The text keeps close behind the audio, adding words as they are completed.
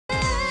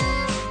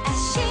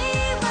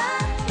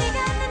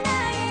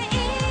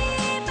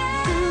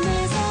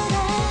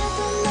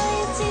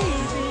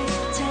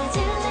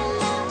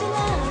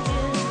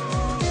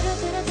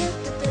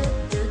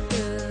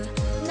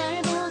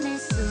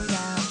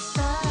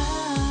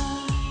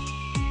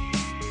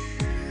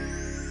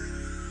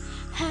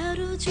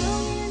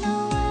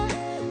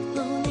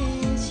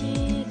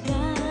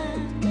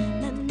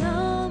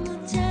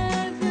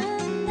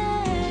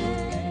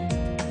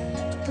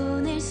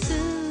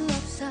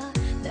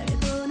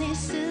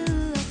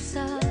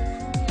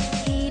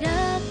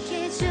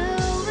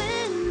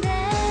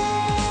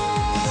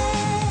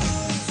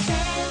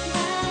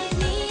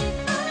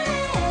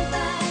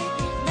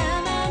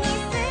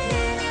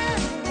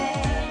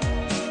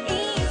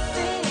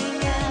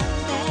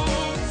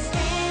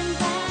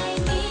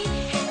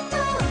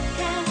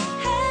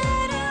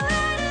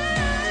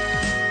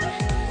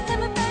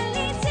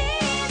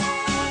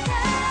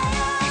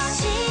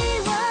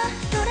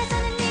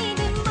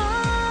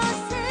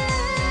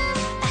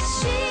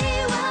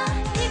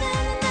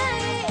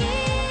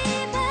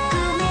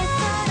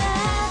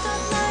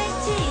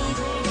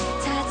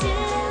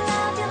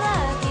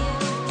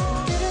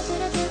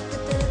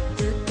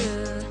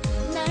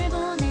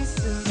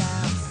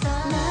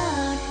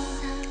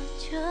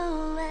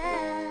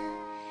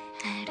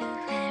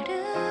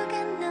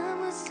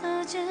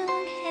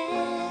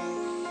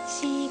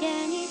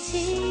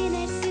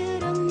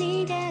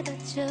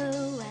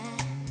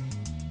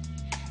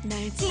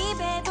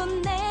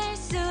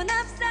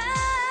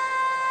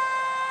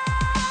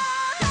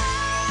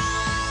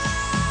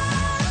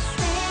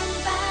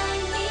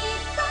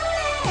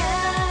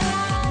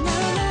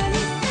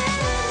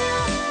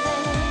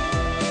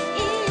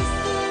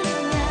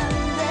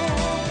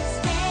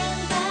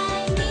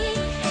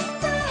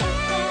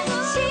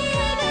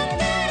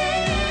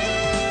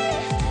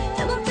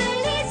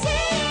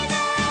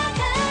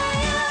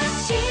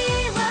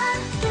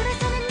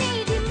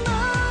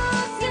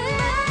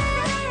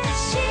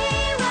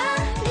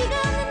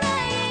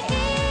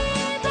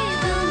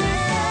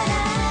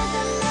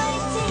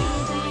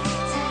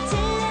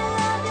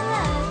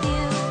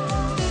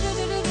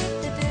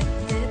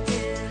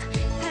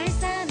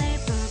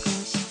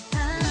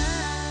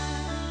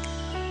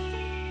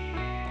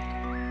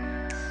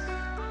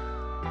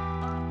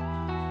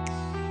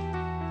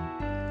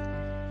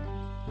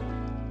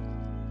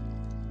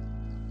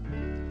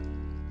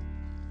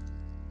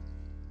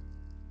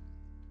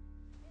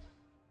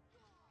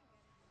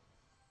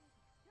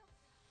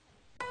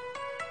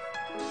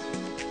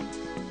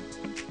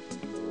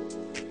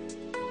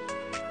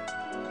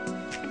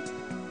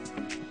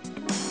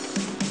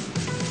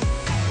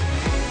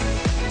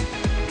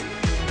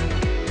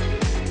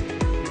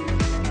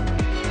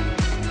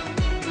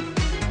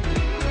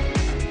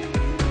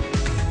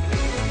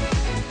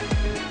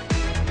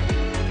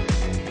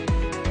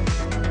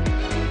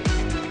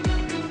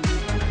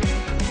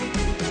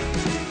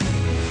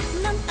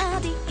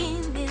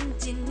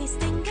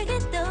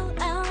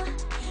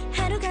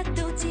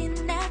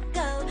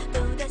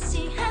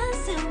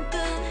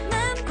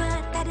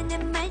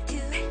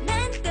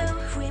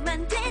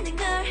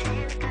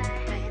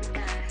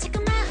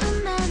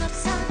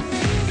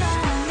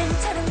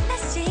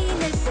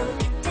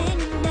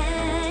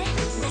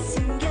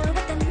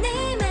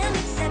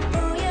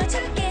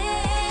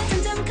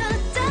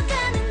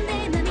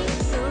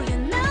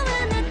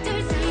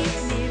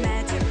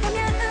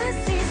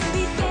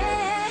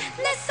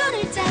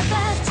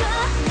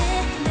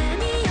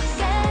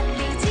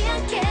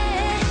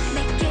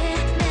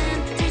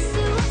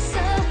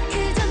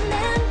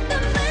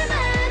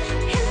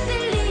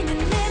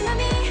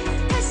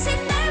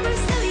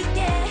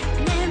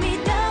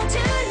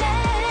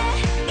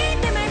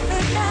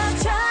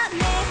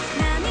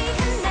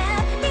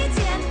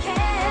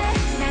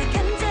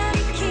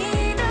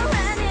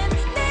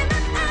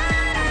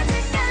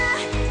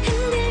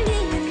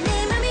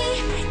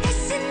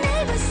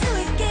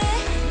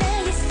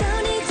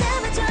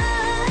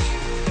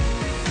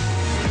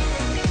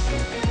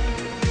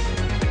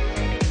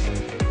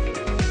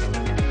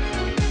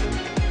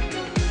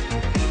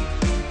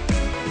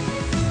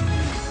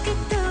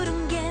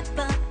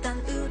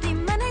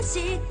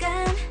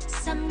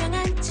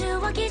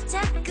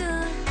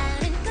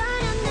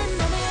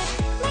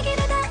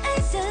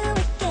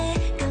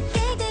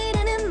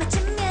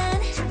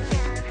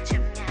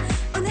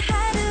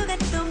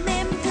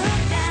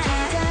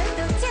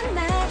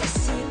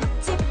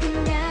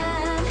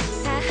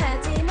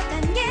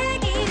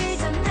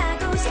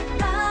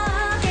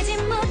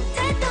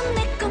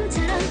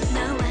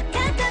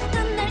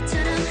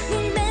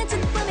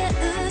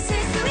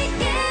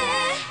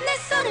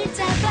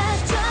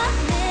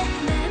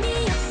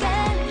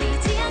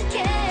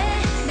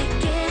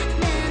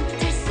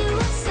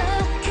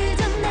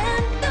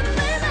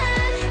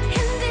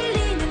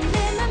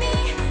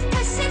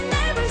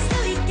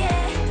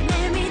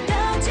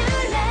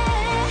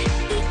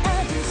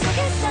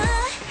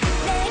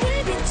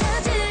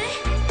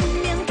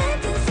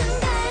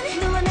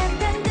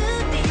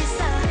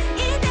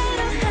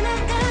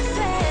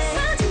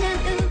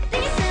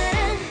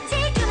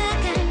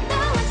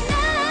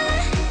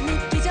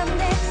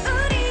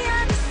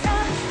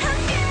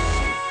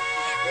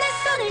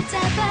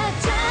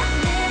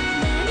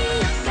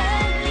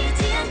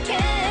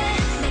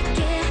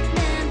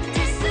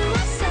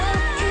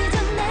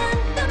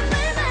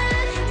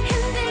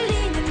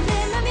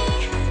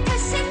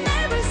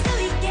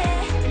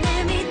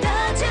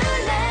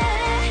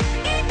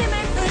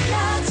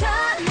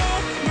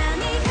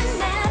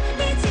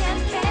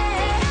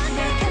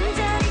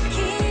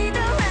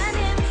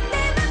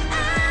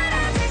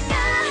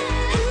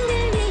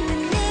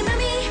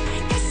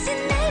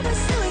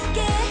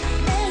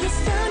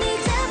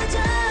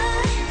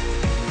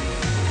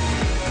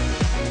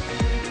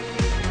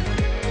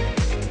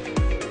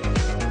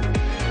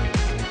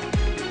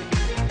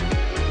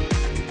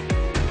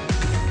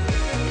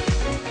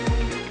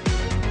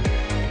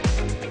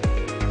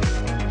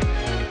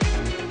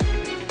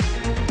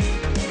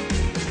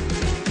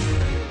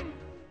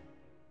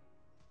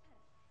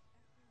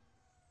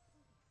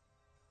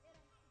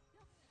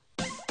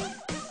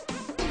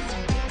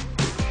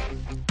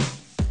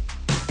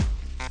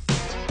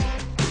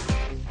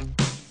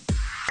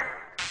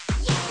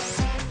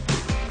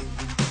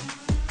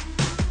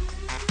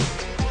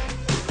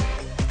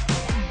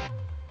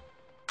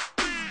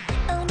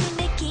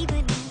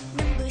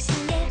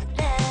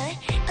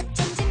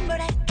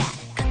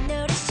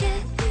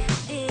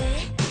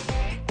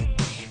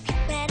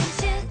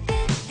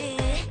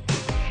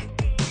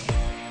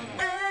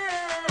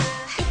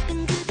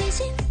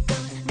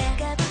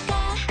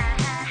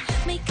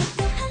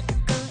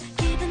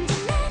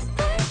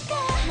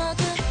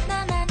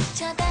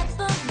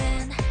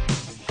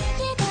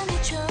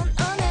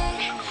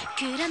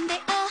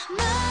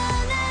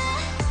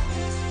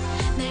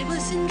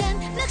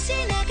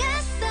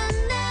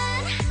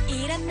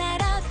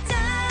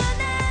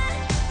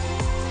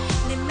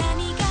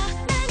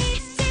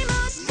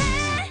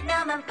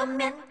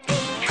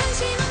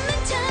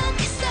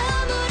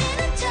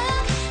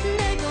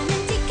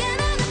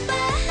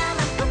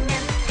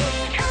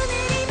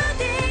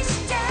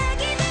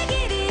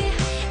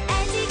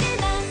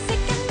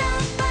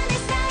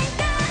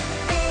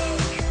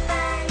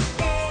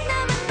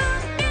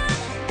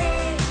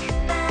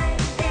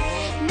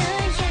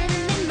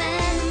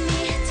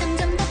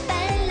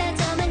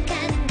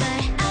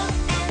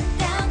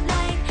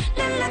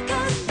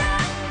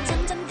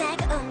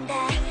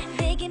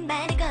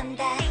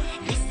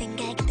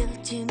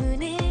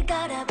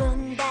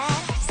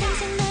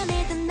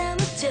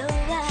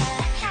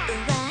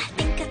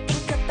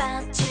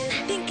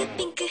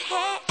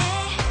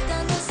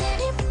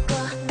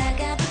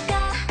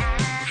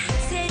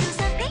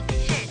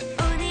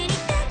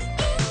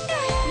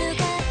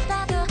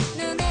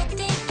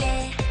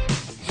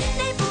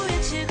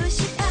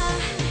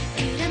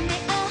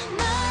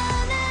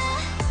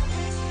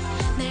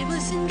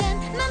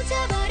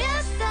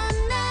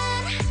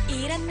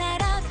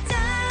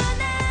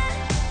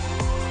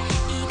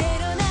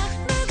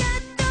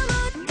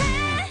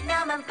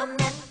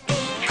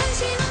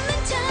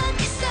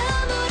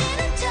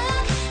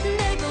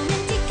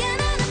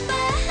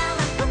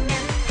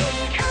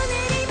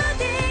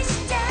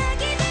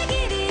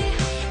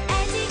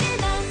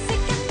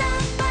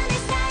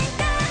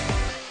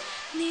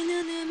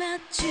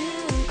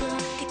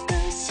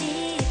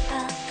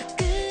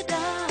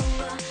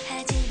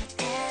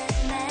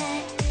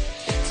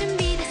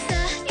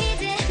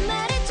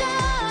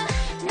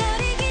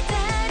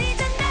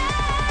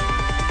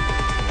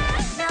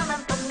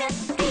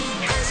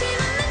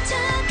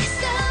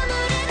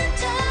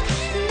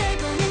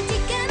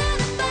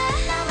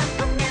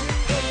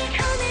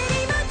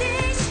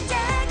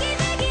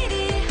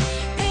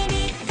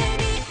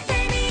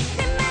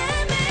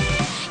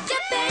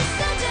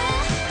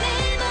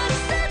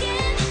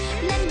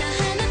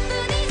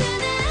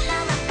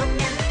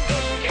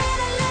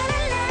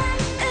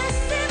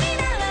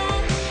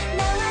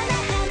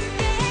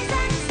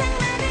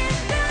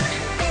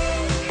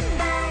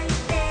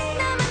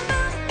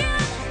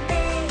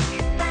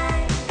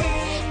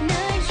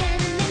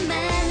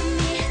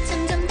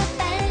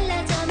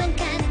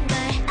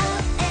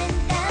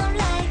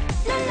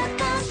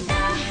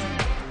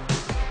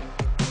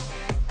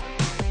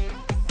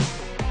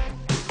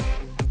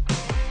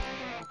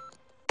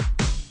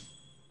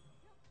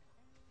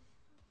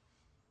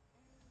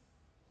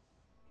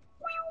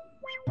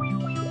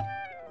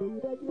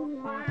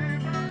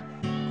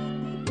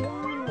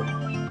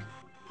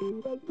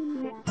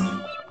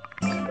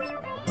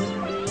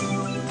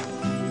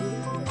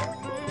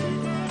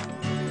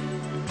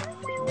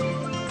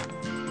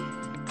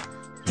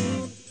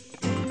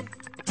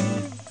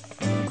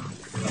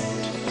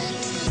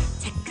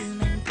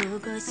자꾸만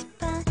보고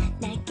싶어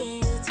날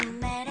깨우지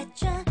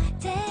말아줘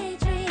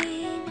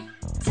Daydream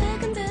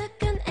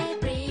두근두근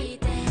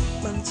everyday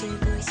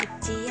멈추고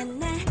싶지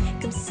않아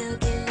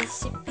꿈속의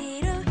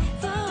레시피로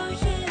For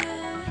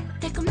you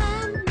달콤한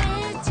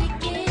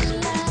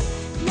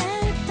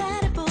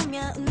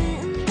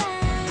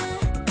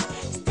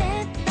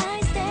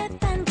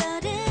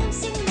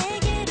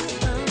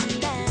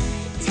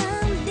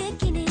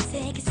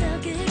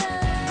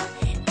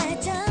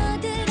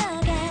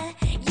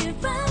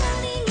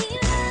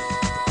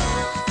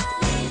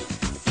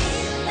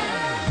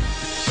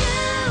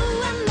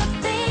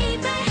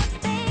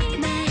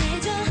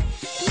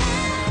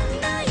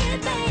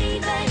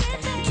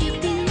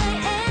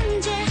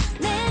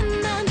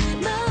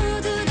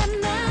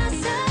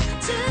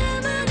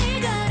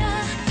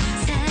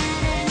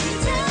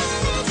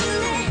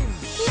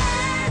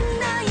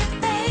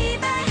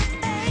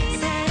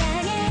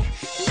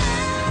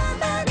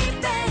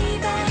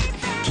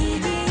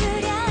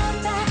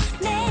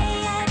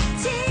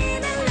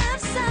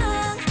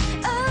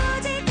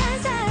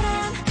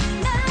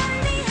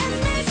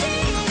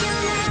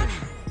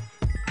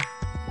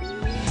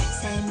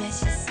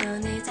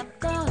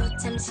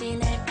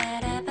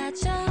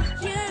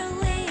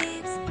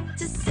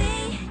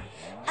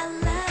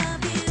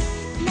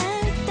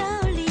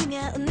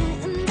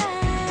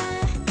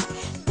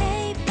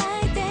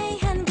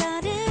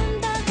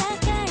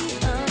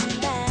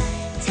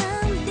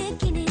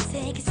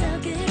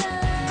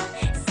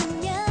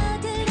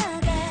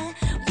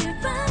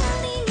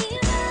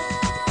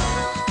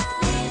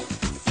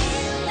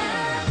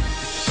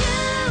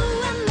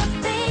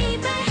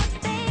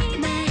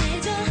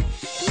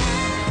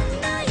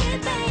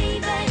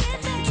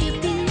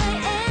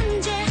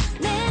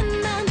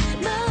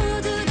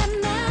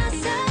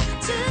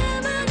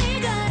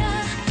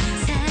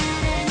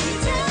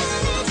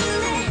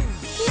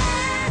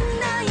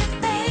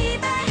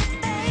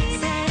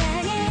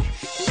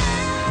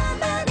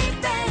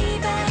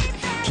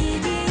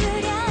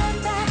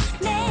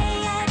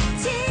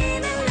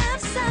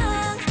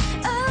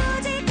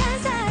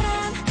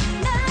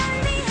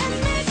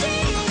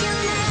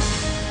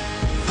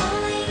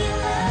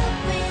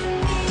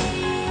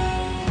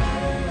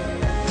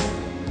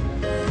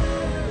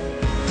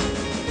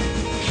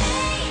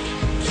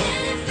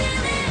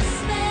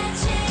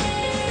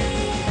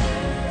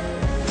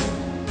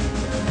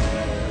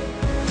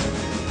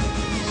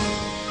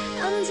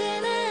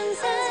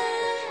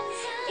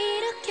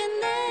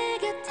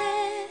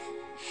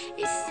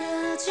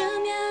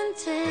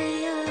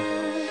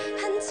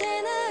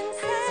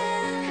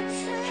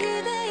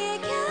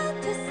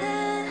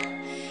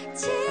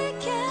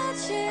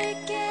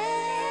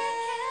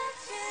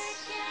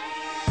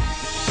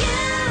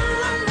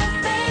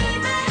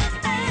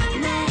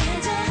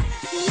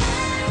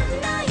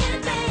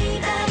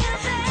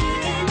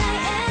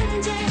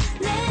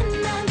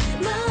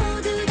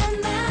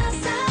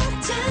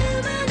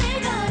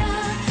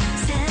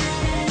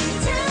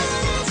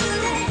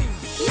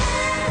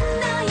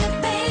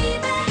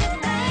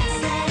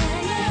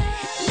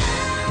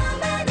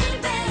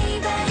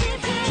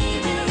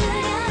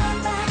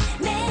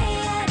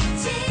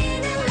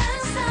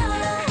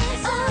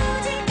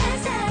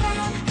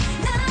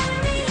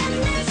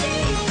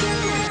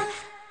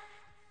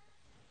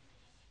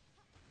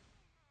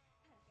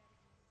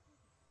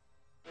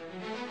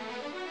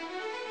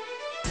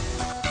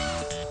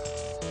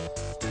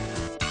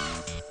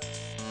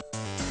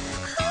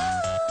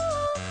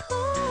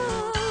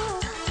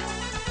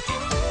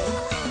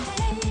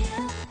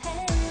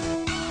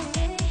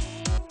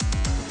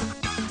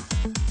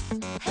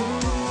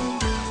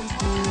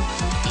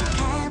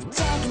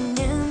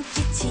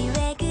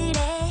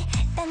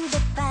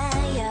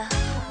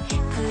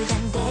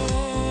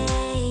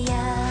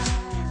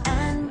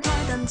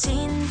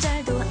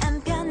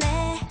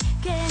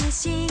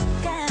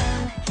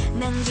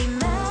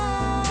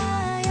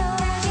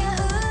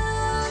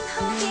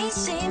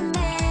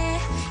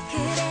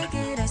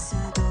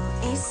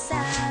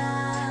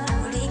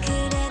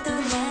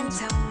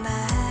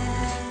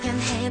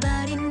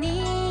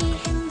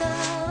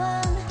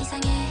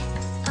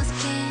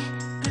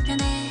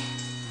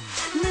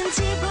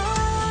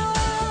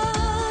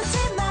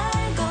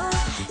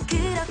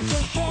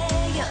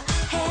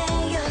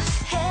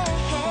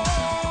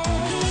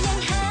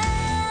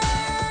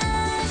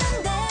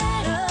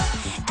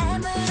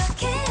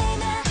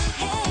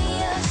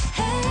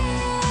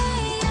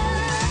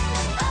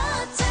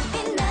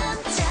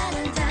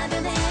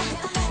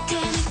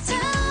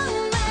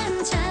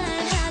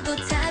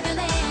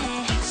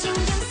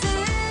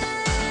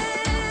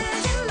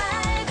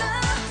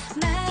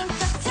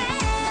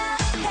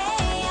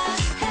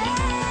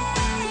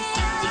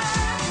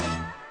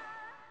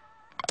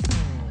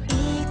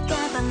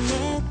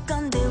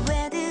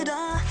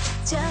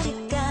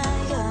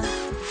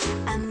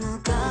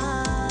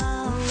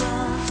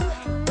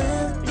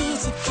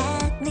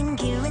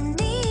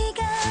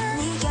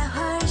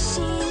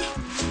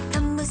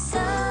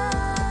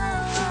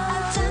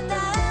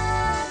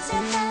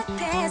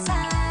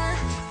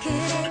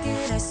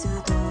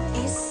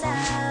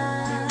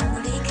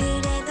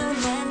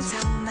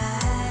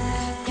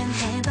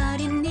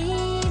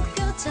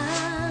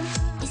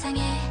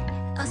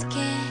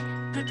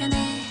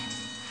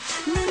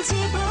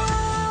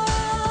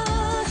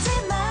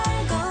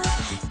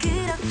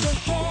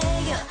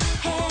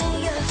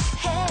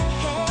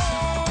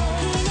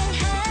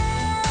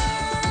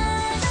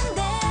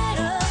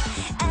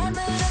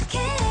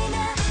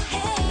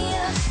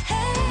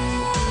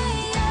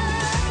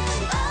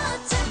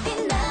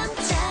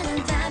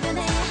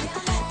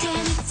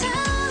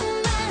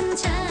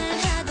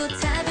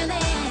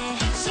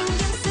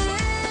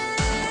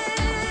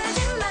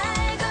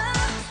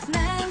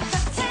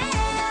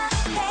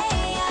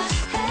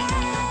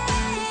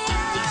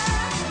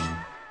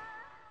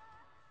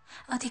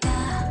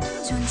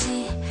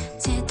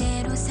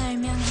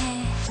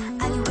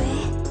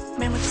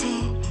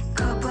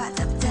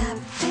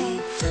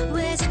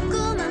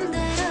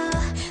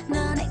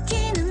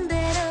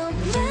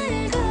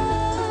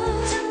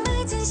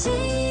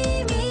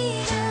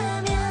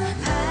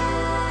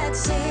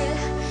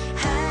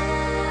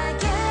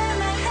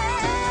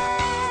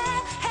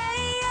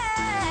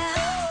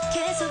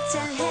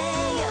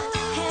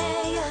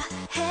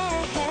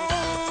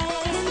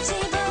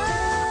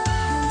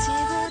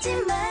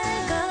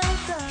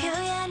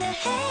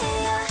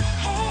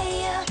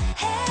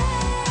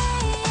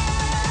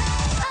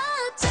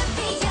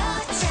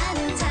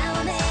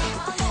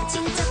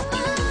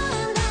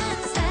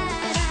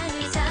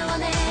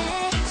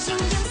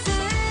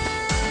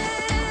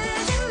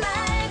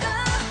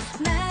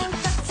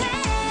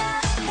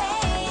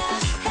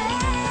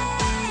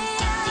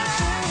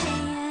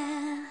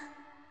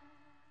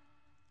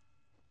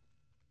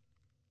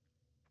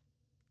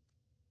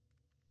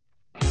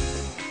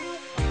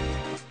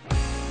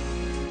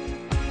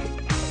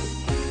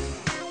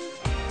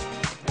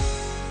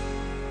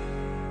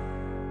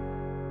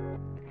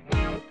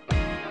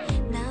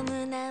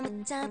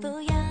멋져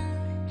보여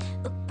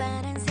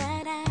오빠란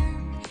사람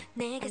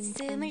내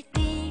가슴을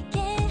뛰게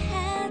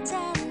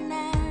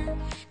하잖아.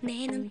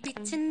 내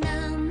눈빛은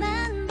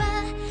너만 봐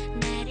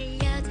나를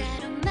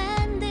여자로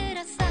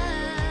만들었어.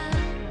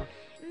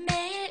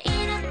 매일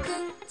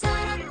이러쿵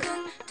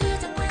저러쿵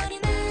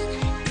두정거리는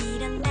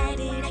이런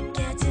나를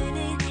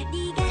아껴주는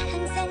네가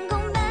항상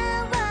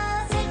고마워.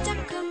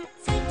 살짝쿵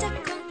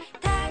살짝쿵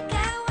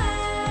다가와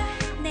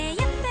내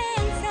옆에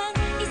항상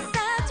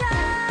있어줘.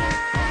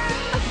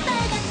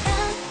 오빠가 더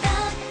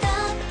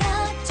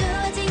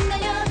좋아진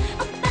걸요.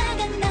 오빠가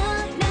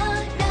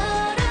너로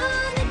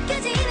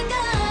느껴지는 걸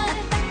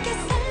어떻게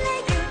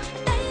설레요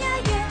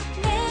떨려요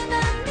내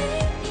맘이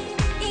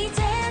이젠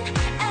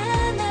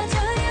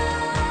안아줘요.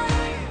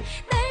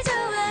 날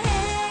좋아해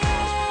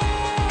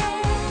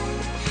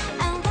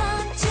I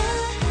want you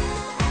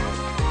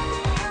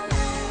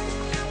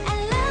I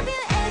love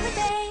you every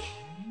day.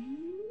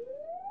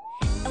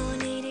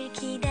 오늘을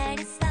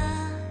기다렸어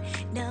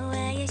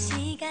너와의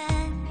시간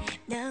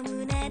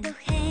너무나도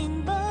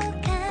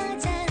행복하잖아.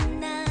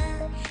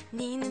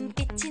 네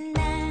눈빛이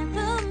날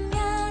보면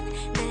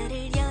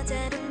나를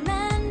여자로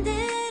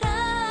만들어.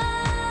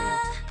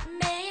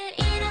 매일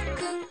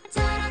이러쿵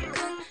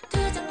저러쿵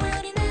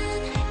두정거리는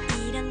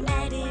이런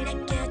나를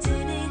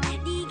아껴주는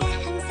네가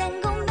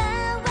항상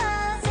고마워.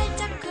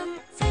 살짝쿵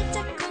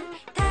살짝쿵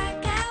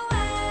다가와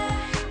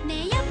내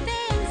옆에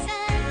항상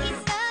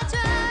있어줘.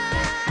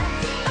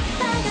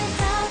 오빠가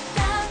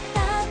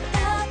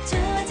더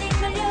좋아진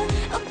걸요.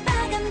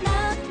 오빠가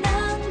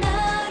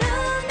너로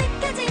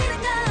느껴지는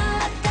걸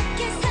어떻게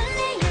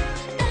설레요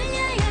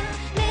떨려요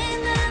내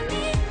맘이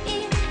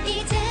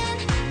이젠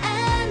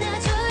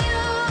안아줘요.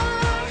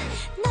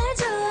 날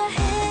좋아해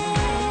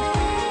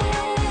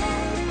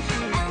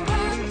I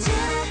want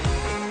you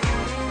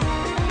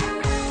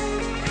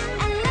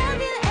I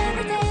love you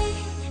every day.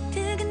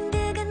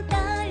 두근두근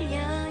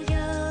떨려요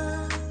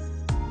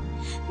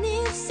네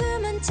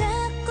웃음은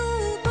자꾸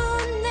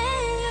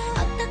보내요.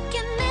 어떻게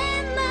내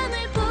맘을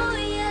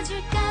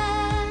보여줄까.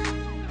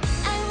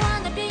 I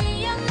wanna be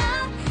your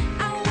love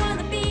I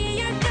wanna be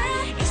your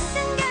girl. 이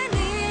순간을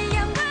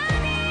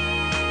영원히.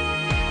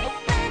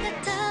 오빠가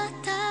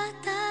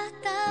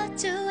더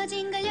좋아진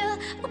걸요.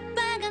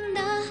 오빠가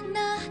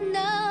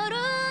너로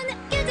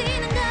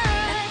느껴지는 걸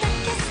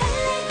어떻게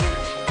설레요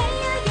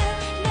떨려요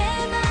내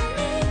맘이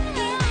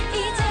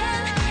이젠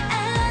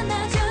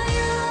안아줘요.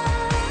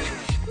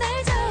 날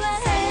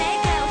좋아해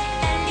설레고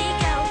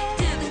떨리고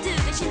두근두근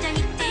심장이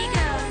뛰고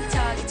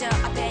저기 저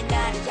앞에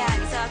나를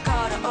향해서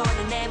걸어오는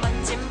내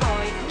멋진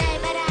boy. 날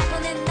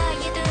바라보는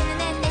너의 두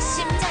눈에 내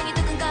심장이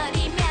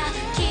두근거리며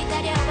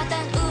기다려왔던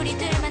우리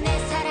둘만의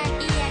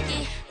사랑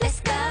이야기 Let's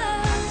go.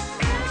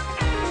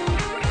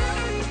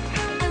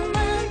 I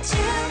want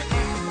you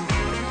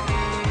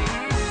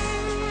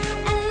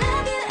I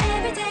love you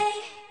every day.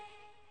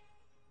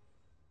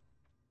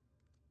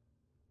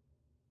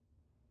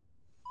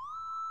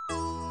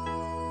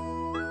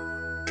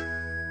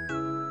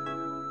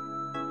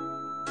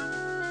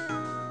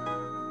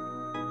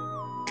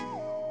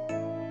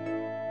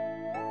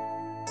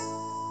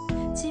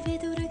 집에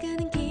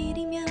돌아가는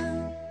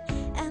길이면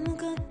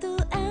아무것도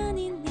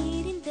아닌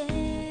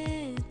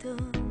일인데도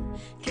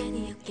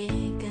괜히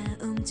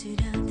어깨가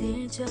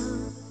움츠러들죠.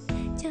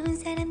 좋은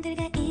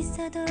사람들과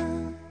있어도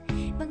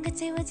뭔가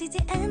채워지지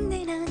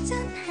않는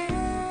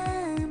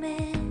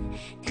어전함에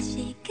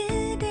다시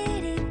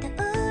그대를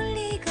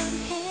떠올리곤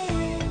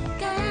해.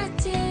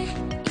 같이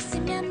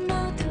있으면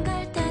모든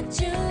걸 다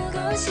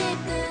주고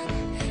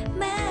싶은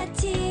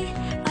마치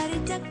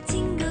어릴 적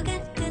친구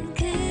같은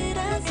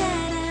그런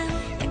사람.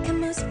 약한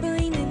모습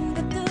보이는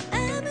것도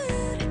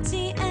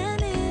아무렇지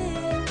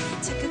않은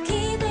자꾸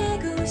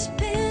기대고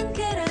싶은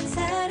그런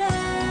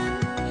사람.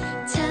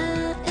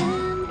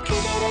 처음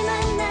그대를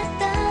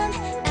만났던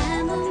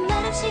아무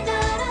말 없이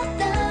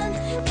걸었던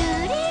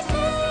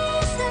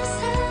거리에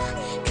서서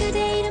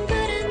그대 이름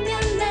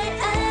부르면 날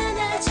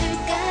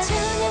안아줄까.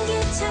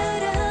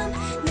 조명기처럼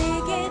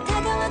내게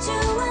다가와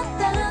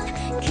주었던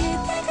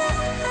그대가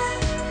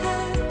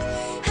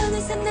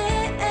어느새 내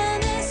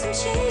안에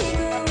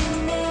숨쉬고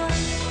있네요.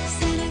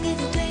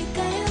 사랑해도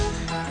될까요?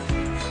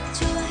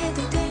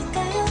 좋아해도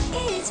될까요?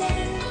 이제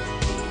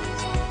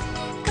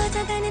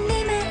꺼져가는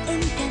네 마음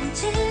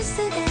감출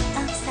수가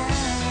없어.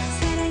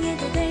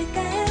 사랑해도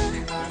될까요?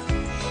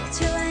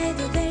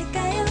 좋아해도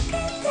될까요?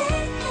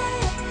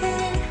 그대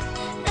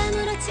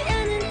아무렇지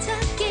않은 척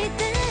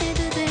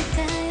기대도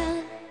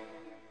될까요?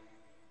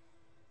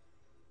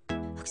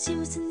 혹시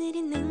무슨 일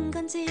있는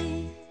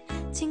건지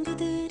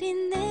친구들이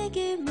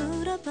내게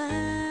물어봐도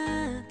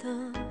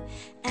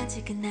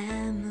아직은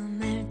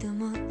아무 말도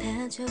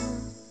못하죠.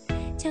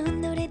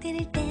 좋은 노래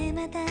들을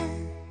때마다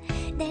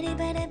나를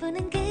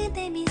바라보는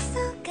그대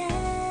미소가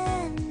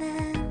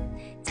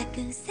난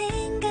자꾸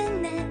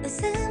생각나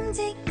웃음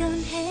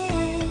짓곤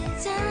해.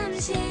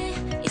 잠시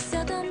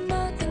있어도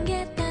모든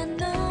게 다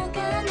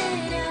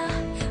녹아내려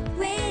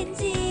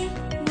왠지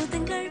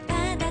모든 걸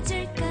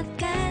받아줄 것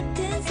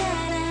같은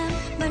사람.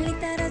 멀리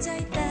떨어져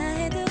있다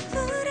해도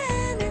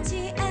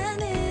불안하지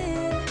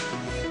않은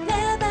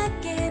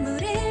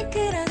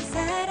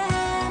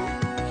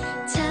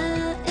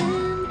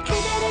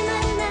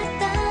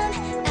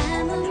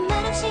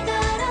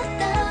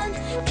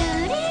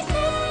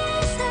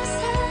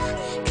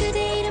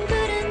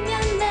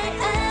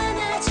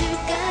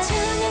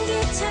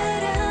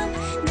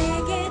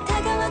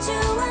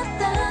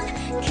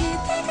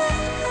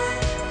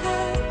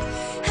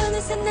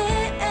어느새 내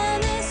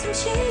안에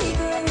숨쉬고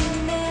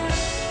있네요.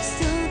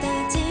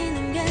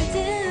 쏟아지는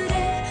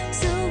별들의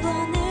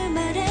소원을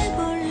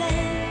말해볼래.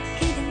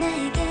 그대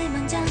나에게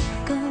먼저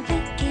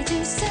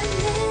고백해줄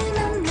수는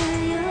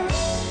없나요?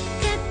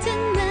 같은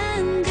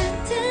마음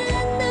같은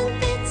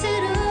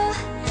눈빛으로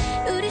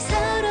우리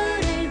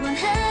서로를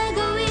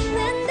원하고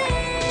있는데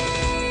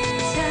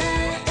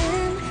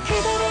처음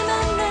그대를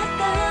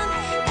만났던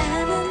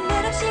아무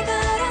말 없이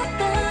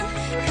걸었던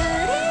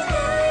거리가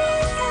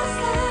있어서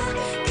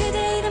그대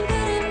이름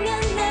부르면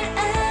날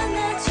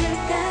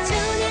안아줄까. 좋은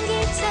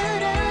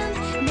향기처럼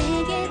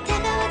내게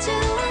다가와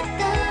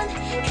주었던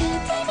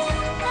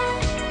그대가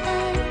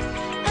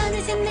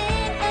어느새 내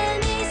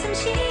안에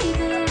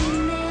숨쉬고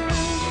있네요.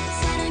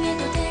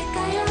 사랑해도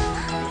될까요?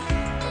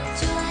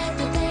 좋아해도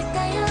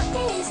될까요?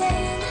 이젠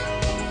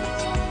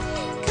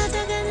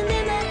커져가는 내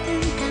마음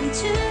감출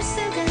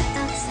수가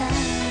없어.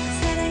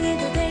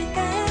 사랑해도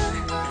될까요?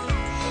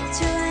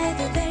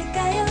 좋아해도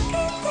될까요?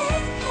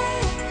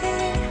 그대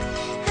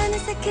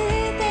어느새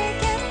그대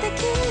곁에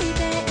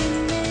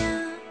기대있네요.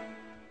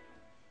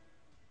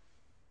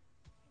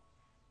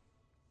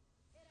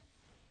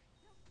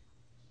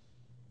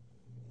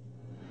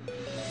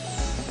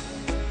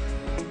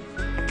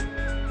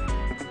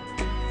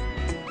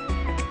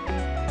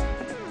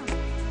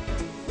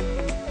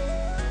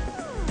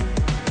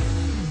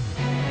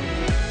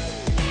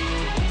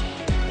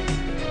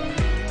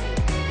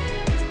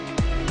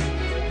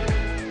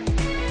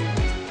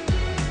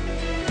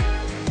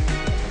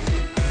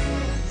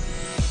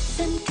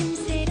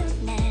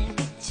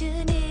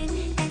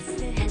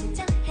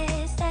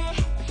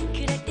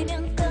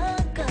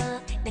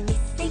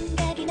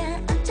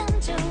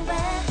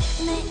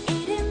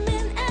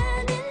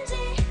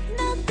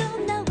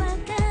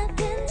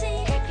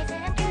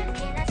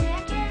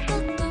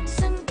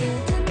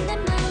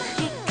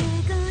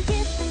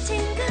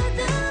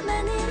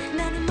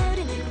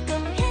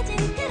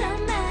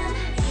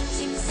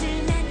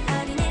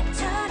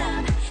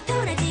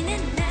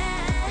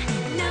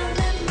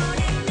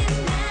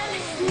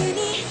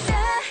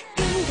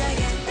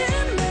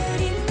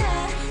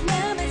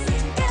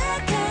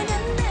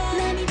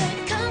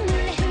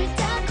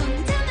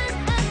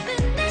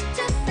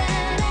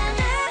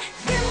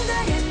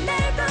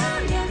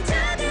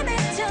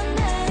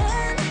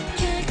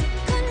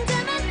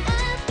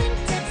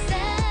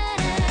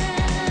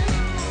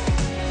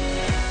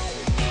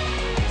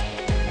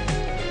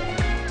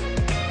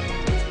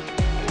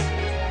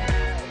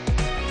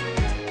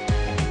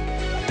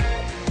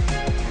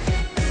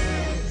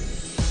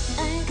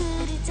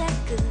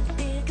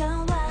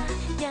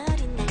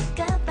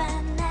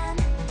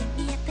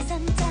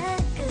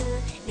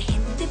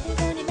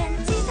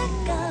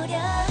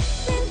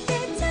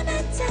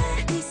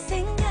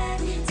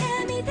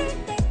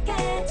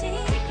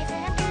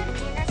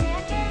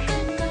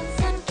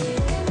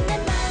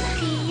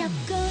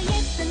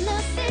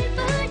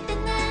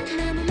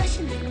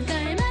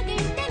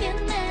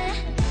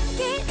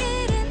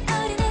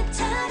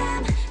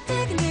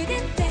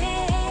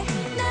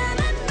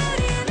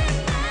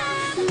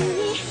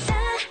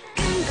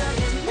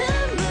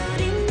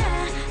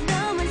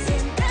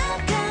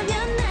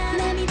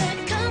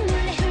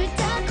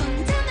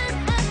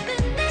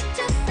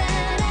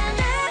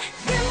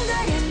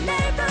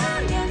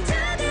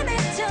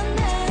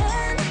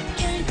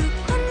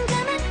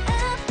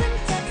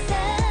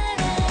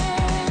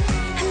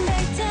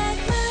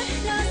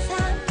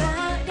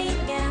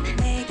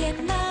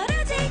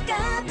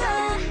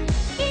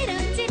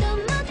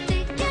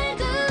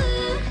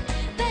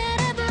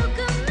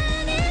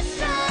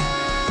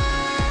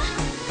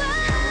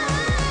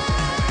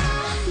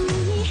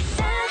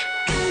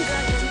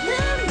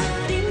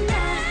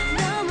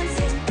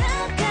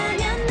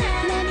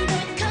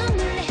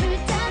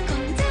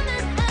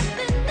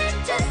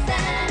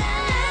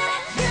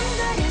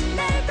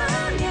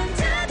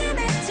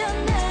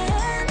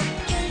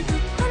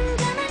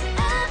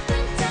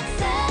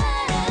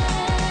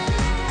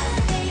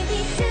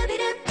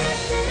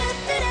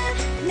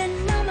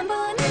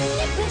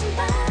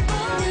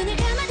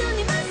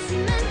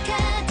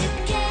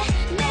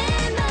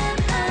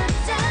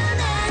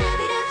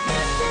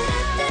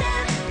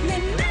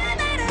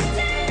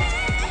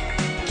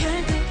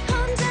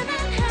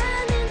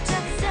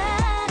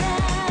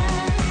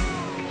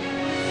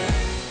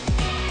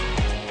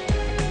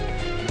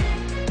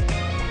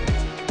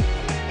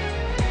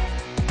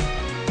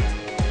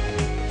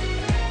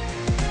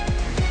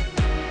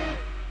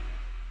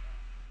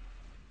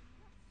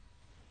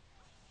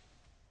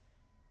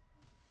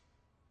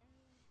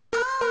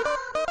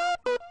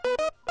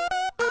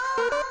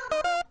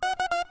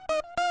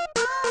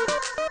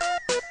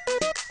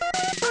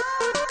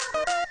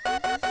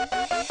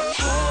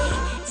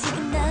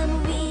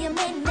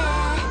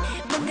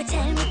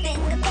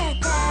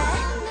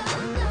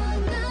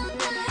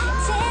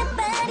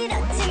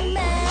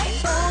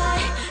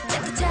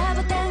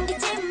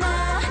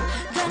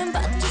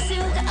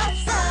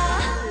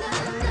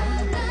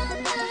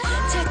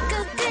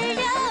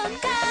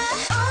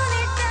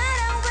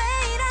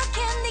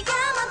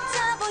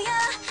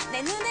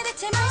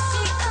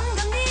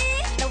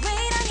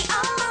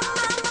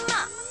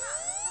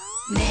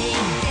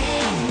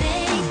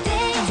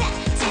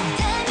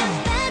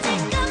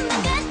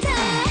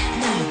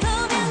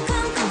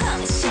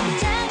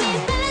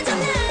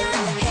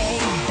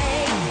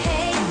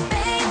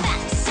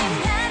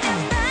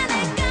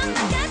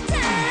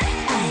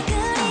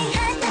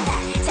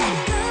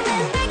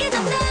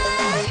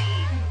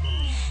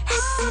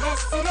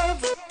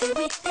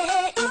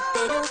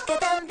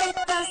 담배